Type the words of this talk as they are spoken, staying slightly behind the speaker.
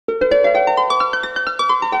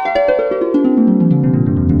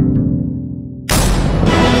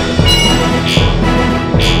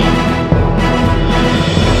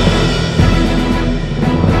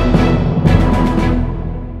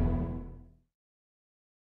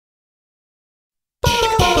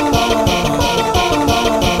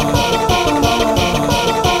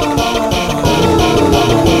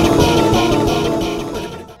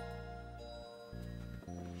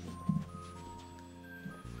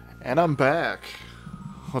And I'm back.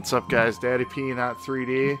 What's up, guys? Daddy P, not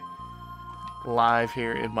 3D, live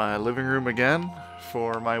here in my living room again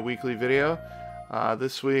for my weekly video.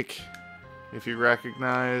 This week, if you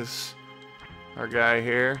recognize our guy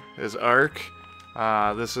here, is Ark.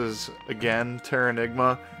 This is, again,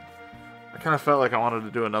 Terranigma. I kind of felt like I wanted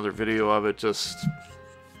to do another video of it,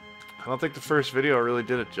 I don't think the first video really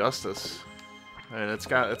did it justice. I mean, it's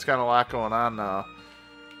got a lot going on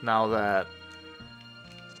now that...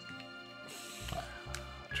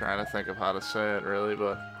 Trying to think of how to say it, really,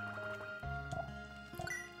 but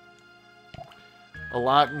a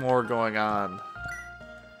lot more going on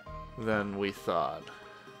than we thought,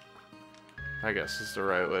 I guess is the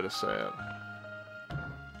right way to say it.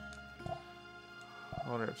 I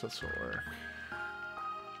wonder if this will work.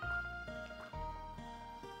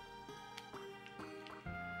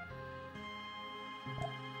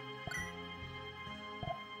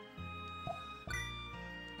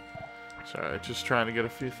 Sorry, just trying to get a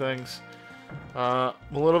few things. I'm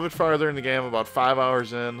a little bit farther in the game, about 5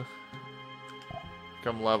 hours in.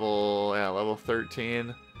 I'm level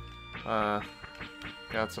 13. Got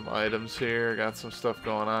some items here, got some stuff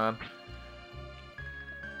going on.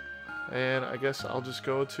 And I guess I'll just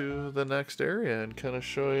go to the next area and kind of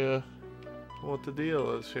show you what the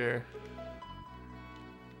deal is here.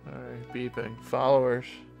 Alright, beeping. Followers.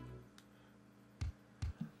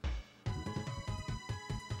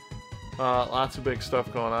 Lots of big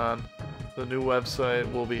stuff going on. The new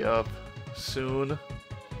website will be up soon.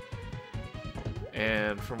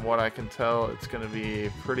 And from what I can tell, it's going to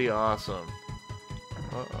be pretty awesome.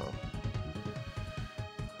 Uh-oh.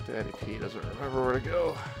 Daddy P doesn't remember where to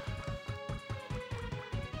go.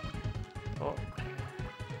 Oh.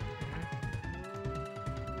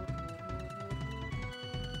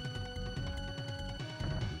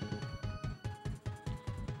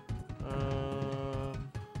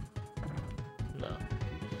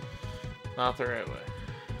 Not the right way.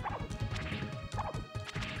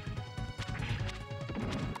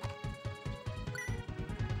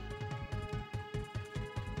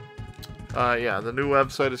 Yeah, the new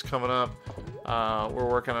website is coming up. We're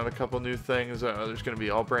working on a couple new things. There's going to be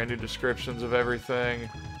all brand new descriptions of everything,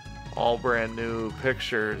 all brand new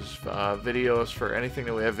pictures, videos for anything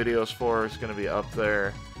that we have videos for is going to be up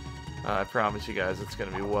there. I promise you guys it's going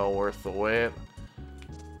to be well worth the wait.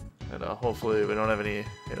 And hopefully we don't have any,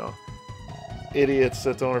 idiots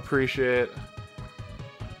that don't appreciate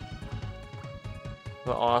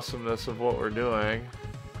the awesomeness of what we're doing.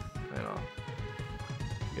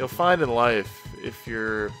 You'll find in life, if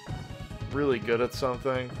you're really good at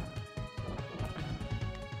something,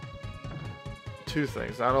 two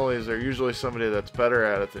things. Not only is there usually somebody that's better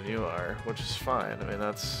at it than you are, which is fine. I mean,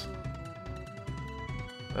 that's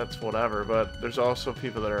whatever, but there's also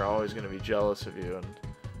people that are always going to be jealous of you and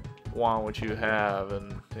want what you have,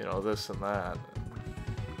 and this and that.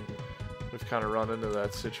 We've kind of run into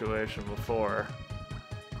that situation before.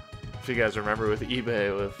 If you guys remember with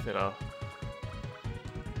eBay, with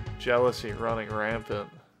jealousy running rampant.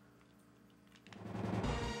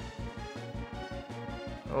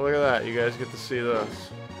 Oh, look at that! You guys get to see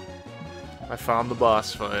this. I found the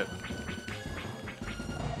boss fight.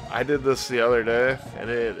 I did this the other day, and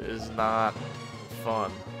it is not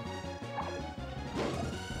fun.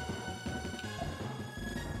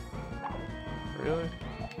 Really?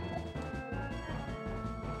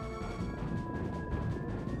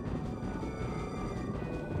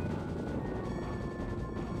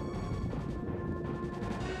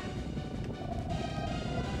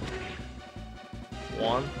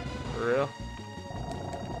 One? For real?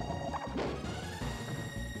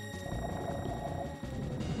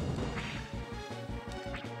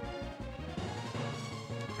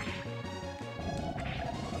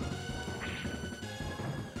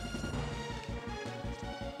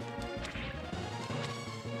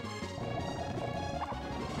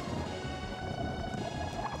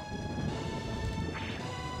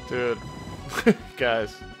 Dude,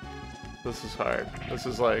 guys, this is hard. This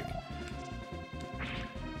is like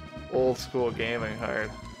old school gaming hard.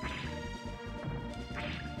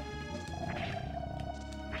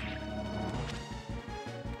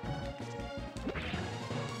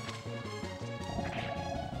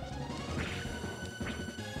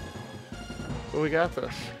 But we got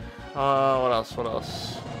this. What else? What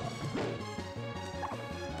else?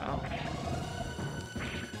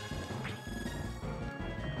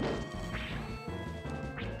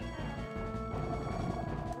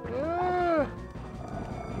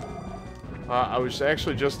 I was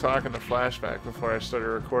actually just talking to Flashback before I started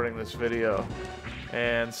recording this video,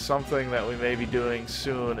 and something that we may be doing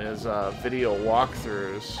soon is video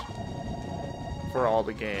walkthroughs for all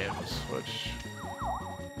the games, which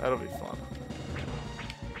that'll be fun.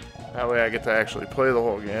 That way I get to actually play the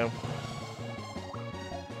whole game.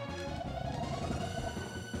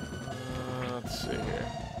 Let's see here.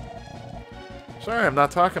 Sorry, I'm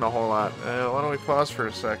not talking a whole lot. Why don't we pause for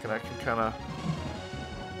a second? I can kind of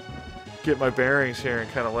get my bearings here and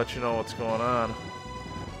kind of let you know what's going on.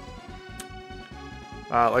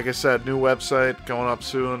 Like I said, new website going up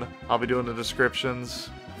soon. I'll be doing the descriptions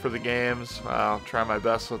for the games. I'll try my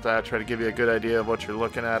best with that. Try to give you a good idea of what you're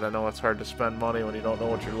looking at. I know it's hard to spend money when you don't know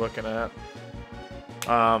what you're looking at.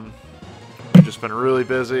 I've just been really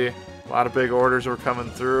busy. A lot of big orders were coming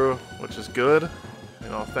through, which is good. You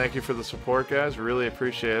know, thank you for the support, guys. Really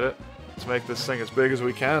appreciate it. Let's make this thing as big as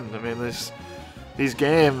we can. I mean, these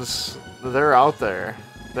games, they're out there.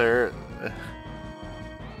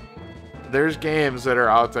 There's games that are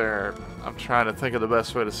out there. I'm trying to think of the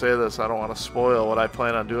best way to say this. I don't want to spoil what I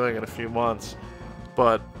plan on doing in a few months,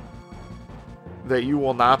 but that you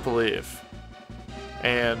will not believe.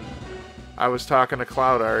 And I was talking to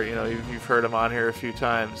CloudArt, you know, you've heard him on here a few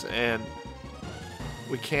times, and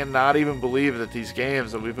we cannot even believe that these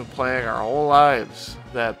games that we've been playing our whole lives,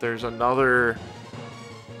 that there's another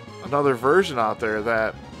version out there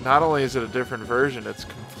that not only is it a different version, it's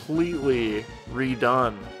completely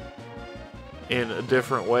redone in a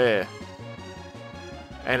different way.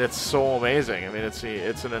 And it's so amazing. I mean, it's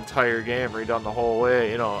an entire game redone the whole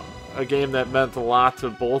way. You know, a game that meant a lot to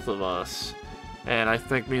both of us, and I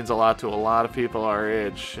think means a lot to a lot of people our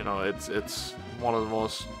age. You know, it's one of the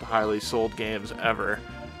most highly sold games ever,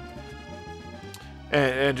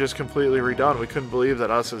 and just completely redone. We couldn't believe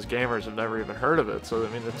that us as gamers have never even heard of it. So I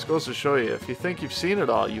mean, it goes to show you, if you think you've seen it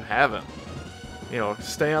all, you haven't. You know,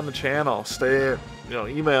 stay on the channel,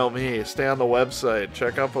 email me, stay on the website,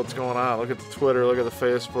 check out what's going on, look at the Twitter, look at the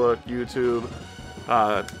Facebook, YouTube,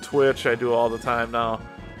 Twitch, I do all the time now.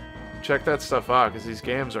 Check that stuff out, because these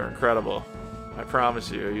games are incredible. I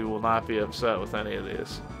promise you, you will not be upset with any of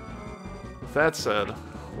these. With that said,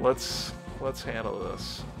 let's handle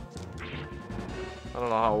this. I don't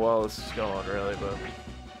know how well this is going, really, but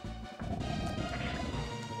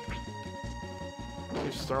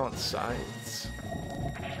he's throwing signs.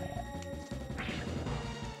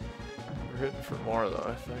 We're hitting for more, though,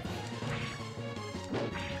 I think.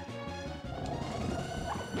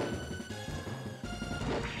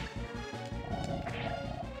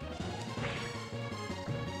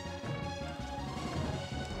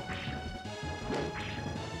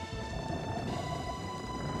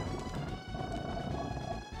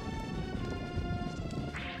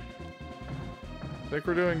 I think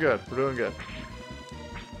we're doing good. We're doing good.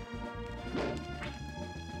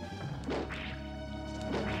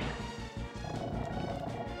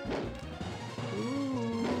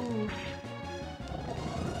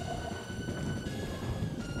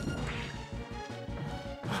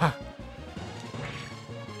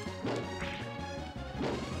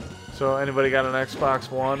 So, anybody got an Xbox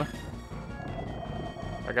One?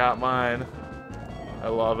 I got mine. I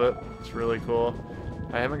love it. It's really cool.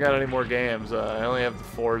 I haven't got any more games. I only have the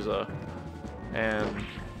Forza, and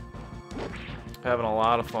having a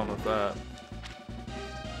lot of fun with that.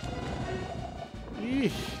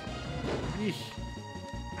 Eesh. Eesh.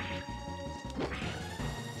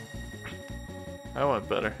 That went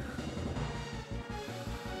better.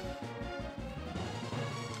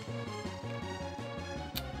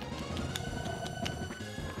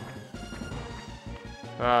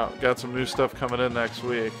 Got some new stuff coming in next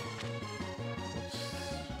week.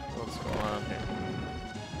 What's going on here?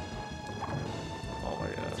 Oh my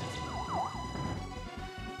god.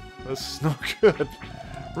 This is no good.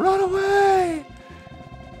 Run away!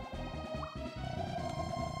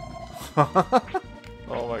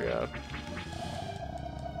 Oh my god.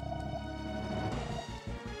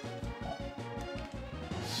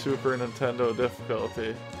 Super Nintendo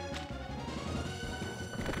difficulty.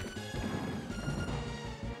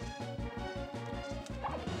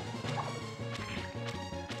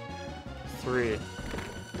 Three.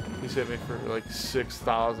 He's hit me for like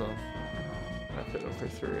 6,000. I hit him for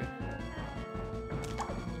 3.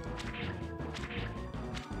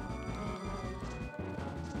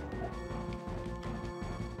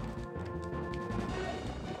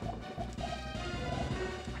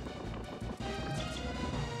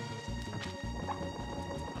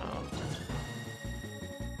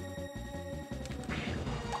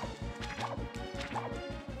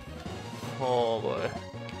 Oh boy.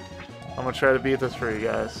 I'm gonna try to beat this for you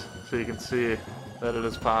guys, so you can see that it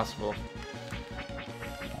is possible.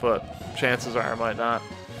 But chances are I might not.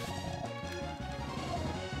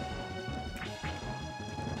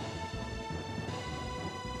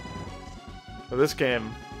 But this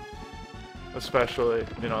game, especially,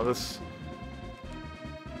 you know, this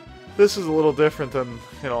is a little different than,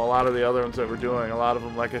 you know, a lot of the other ones that we're doing. A lot of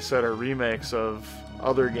them, like I said, are remakes of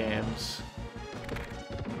other games.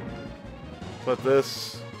 But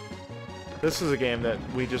this is a game that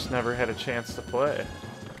we just never had a chance to play.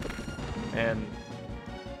 And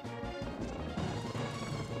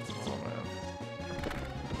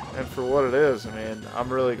and for what it is, I mean, I'm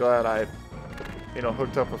really glad I, you know,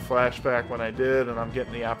 hooked up with Flashback when I did, and I'm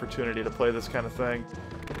getting the opportunity to play this kind of thing.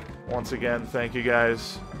 Once again, thank you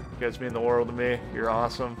guys. You guys mean the world to me. You're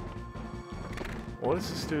awesome. What is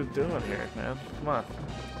this dude doing here, man? Come on.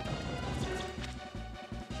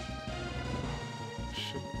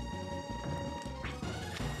 Shit.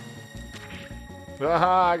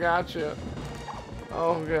 Aha, I got you.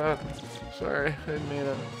 Oh, God. Sorry, I didn't mean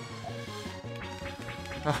it.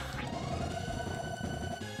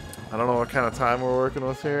 I don't know what kind of time we're working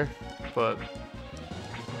with here, but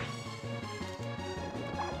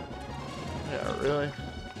yeah, really?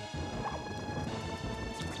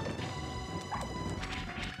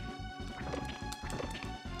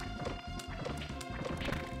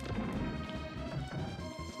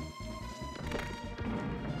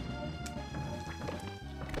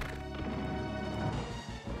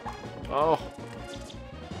 Oh.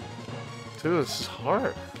 Dude, this is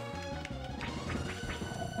hard.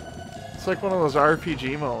 It's like one of those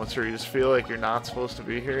RPG moments where you just feel like you're not supposed to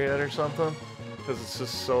be here yet or something. Because it's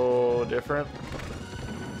just so different.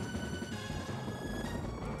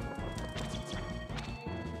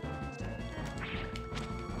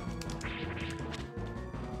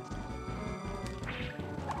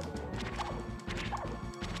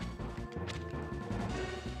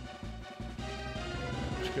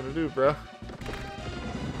 What you gonna do, bruh?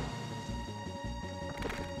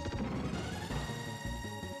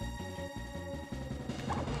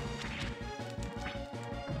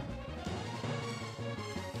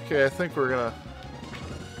 Okay, I think we're gonna...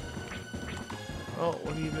 Oh,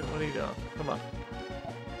 what are you doing? What are you doing? Come on.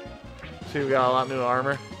 See, we got a lot of new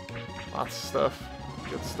armor. Lots of stuff.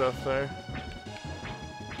 Good stuff there.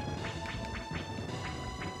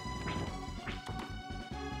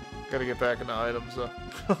 Gotta get back into items, though.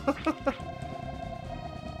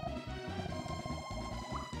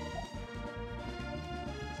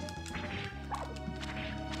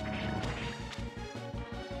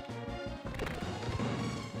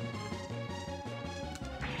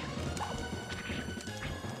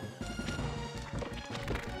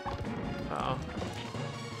 Oh.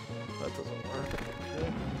 That doesn't work.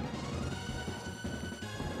 Okay.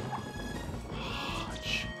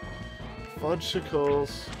 Fudge.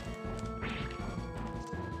 Fudgesicles.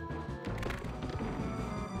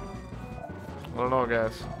 I don't know,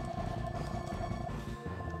 guys.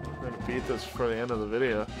 I'm gonna beat this before the end of the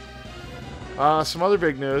video. Some other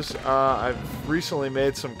big news. I've recently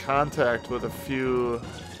made some contact with a few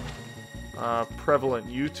prevalent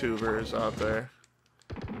YouTubers out there.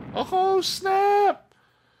 Oh, snap!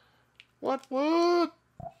 What would?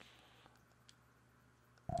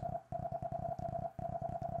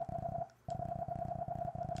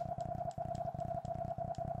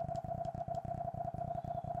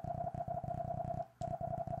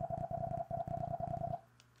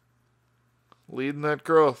 Leading that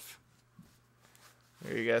growth.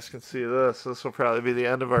 Here, you guys can see this. This will probably be the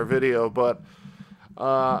end of our video, but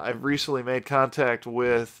I've recently made contact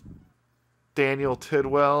with Daniel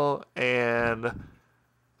Tidwell and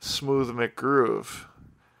Smooth McGroove.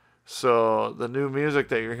 So the new music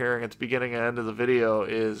that you're hearing at the beginning and end of the video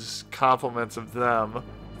is compliments of them.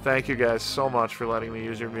 Thank you guys so much for letting me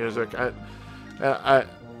use your music.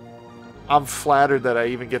 I'm flattered that I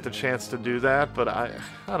even get the chance to do that, but I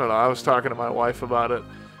don't know. I was talking to my wife about it.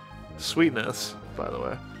 Sweetness, by the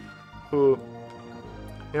way. Who,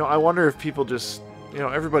 you know, I wonder if people just, you know,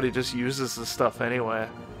 everybody just uses this stuff anyway,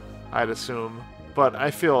 I'd assume. But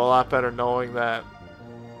I feel a lot better knowing that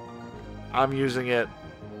I'm using it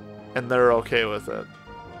and they're okay with it.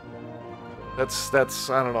 That's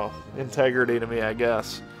I don't know, integrity to me, I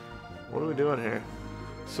guess. What are we doing here?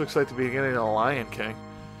 This looks like the beginning of Lion King.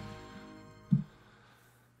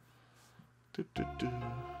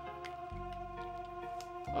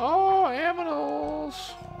 Oh,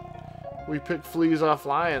 aminals! We pick fleas off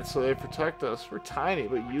lions so they protect us. We're tiny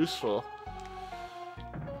but useful.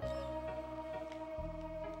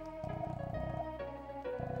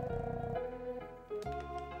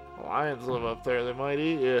 Lions live up there. They might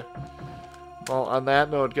eat you. Well, on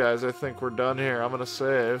that note, guys, I think we're done here. I'm gonna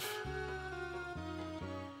save.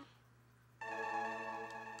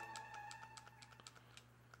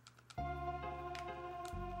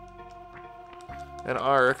 An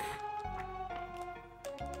arc.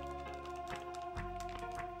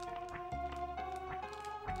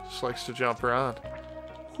 Just likes to jump around.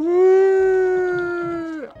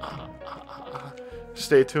 Whee!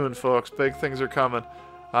 Stay tuned, folks. Big things are coming.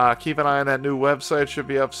 Keep an eye on that new website. Should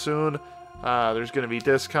be up soon. There's going to be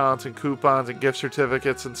discounts and coupons and gift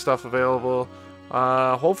certificates and stuff available.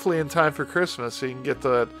 Hopefully in time for Christmas, so you can get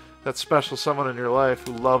that special someone in your life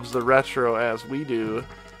who loves the retro as we do.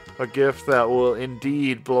 A gift that will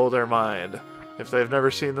indeed blow their mind. If they've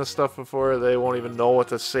never seen this stuff before, they won't even know what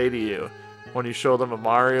to say to you. When you show them a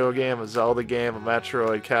Mario game, a Zelda game, a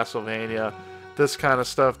Metroid, Castlevania, this kind of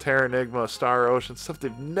stuff, Terranigma, Star Ocean, stuff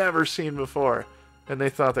they've never seen before. And they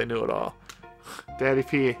thought they knew it all. Daddy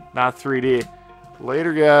P, not 3D.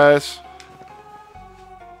 Later, guys.